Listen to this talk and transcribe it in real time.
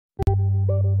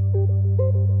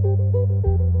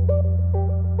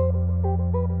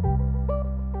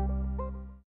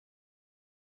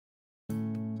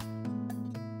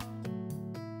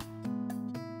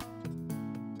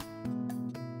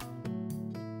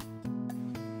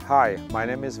Hi, my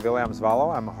name is Viliam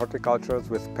Zvalo. I'm a horticulturist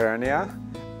with Perennia.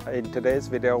 In today's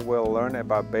video, we'll learn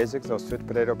about basics of sweet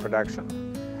potato production.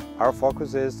 Our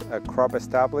focus is crop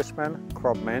establishment,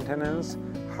 crop maintenance,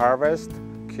 harvest,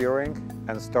 curing,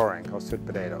 and storing of sweet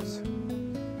potatoes.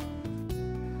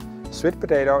 Sweet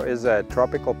potato is a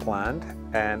tropical plant,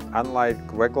 and unlike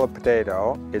regular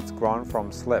potato, it's grown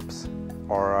from slips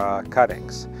or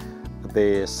cuttings.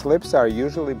 The slips are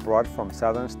usually brought from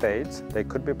southern states. They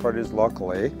could be produced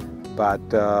locally, but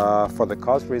for the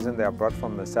cost reason, they are brought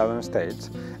from the southern states.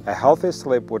 A healthy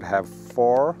slip would have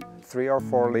 3 or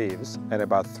 4 leaves and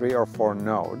about 3 or 4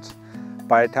 nodes.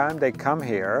 By the time they come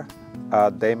here,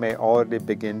 they may already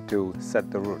begin to set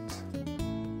the roots.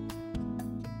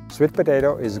 Sweet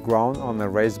potato is grown on the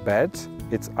raised beds.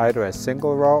 It's either a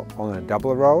single row or a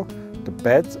double row. The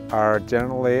beds are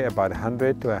generally about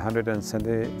 100 to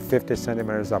 150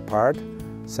 centimeters apart,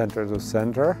 center to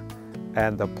center,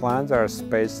 and the plants are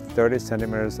spaced 30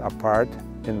 centimeters apart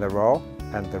in the row,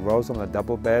 and the rows on the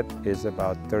double bed is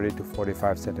about 30 to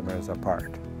 45 centimeters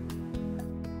apart.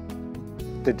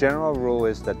 The general rule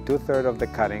is that 2/3 of the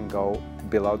cutting go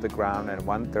below the ground and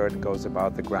 1/3 goes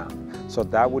above the ground. So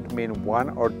that would mean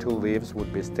 1 or 2 leaves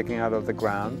would be sticking out of the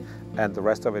ground and the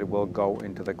rest of it will go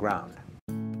into the ground.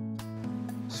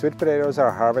 Sweet potatoes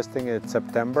are harvesting in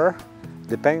September.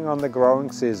 Depending on the growing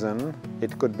season,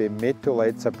 it could be mid to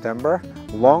late September.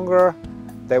 Longer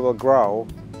they will grow,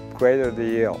 greater the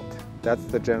yield. That's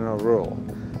the general rule.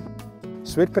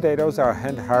 Sweet potatoes are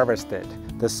hand harvested.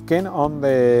 The skin on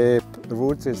the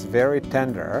roots is very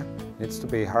tender. It needs to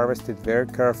be harvested very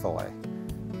carefully.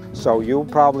 So you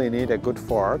probably need a good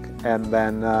fork and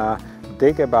then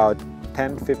dig about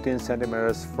 10-15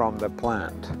 centimeters from the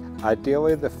plant.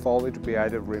 Ideally, the foliage be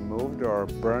either removed or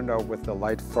burned out with the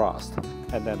light frost.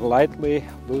 And then lightly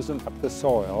loosen up the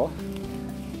soil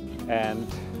and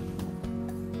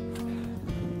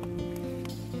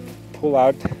pull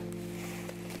out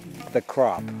the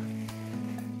crop.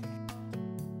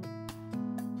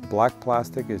 Black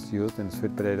plastic is used in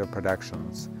sweet potato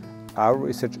productions. Our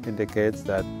research indicates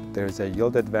that there's a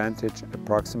yield advantage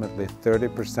approximately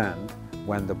 30%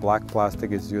 when the black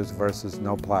plastic is used versus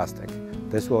no plastic.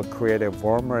 This will create a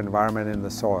warmer environment in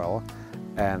the soil,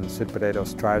 and sweet potato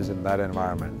thrives in that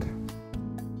environment.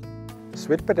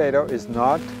 Sweet potato is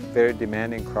not very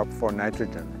demanding crop for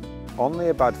nitrogen. Only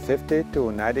about 50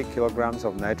 to 90 kilograms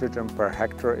of nitrogen per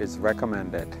hectare is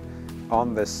recommended.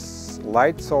 On the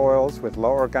light soils with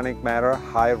low organic matter,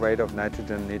 high rate of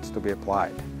nitrogen needs to be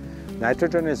applied.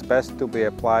 Nitrogen is best to be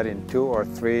applied in 2 or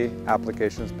 3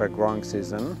 applications per growing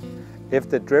season. If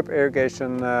the drip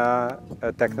irrigation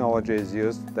technology is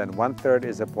used, then 1/3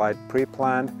 is applied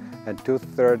pre-plant and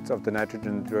 2/3 of the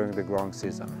nitrogen during the growing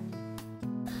season.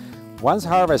 Once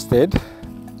harvested,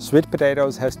 sweet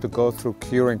potatoes has to go through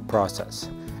curing process.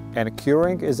 And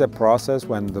curing is a process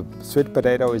when the sweet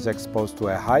potato is exposed to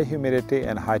a high humidity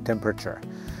and high temperature.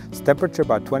 It's temperature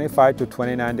about 25 to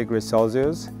 29 degrees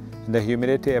Celsius and the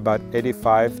humidity about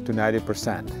 85 to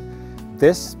 90%.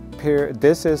 This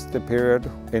is the period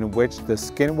in which the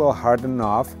skin will harden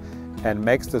off and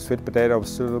makes the sweet potato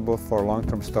suitable for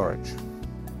long-term storage.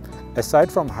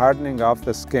 Aside from hardening off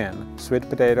the skin, sweet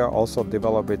potato also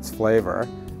develops its flavor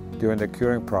during the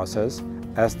curing process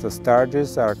as the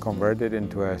starches are converted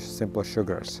into simple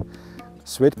sugars.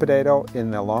 Sweet potato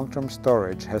in the long-term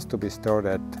storage has to be stored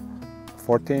at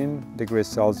 14 degrees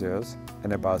Celsius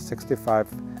and about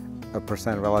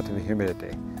 65% relative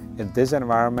humidity. In this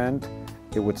environment,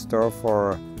 it would store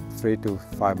for 3 to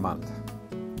 5 months.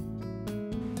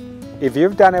 If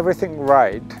you've done everything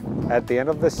right, at the end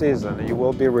of the season, you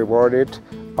will be rewarded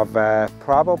of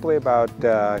probably about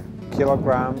a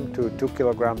kilogram to 2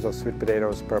 kilograms of sweet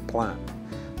potatoes per plant.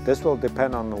 This will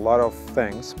depend on a lot of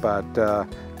things, but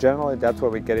generally that's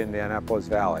what we get in the Annapolis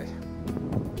Valley.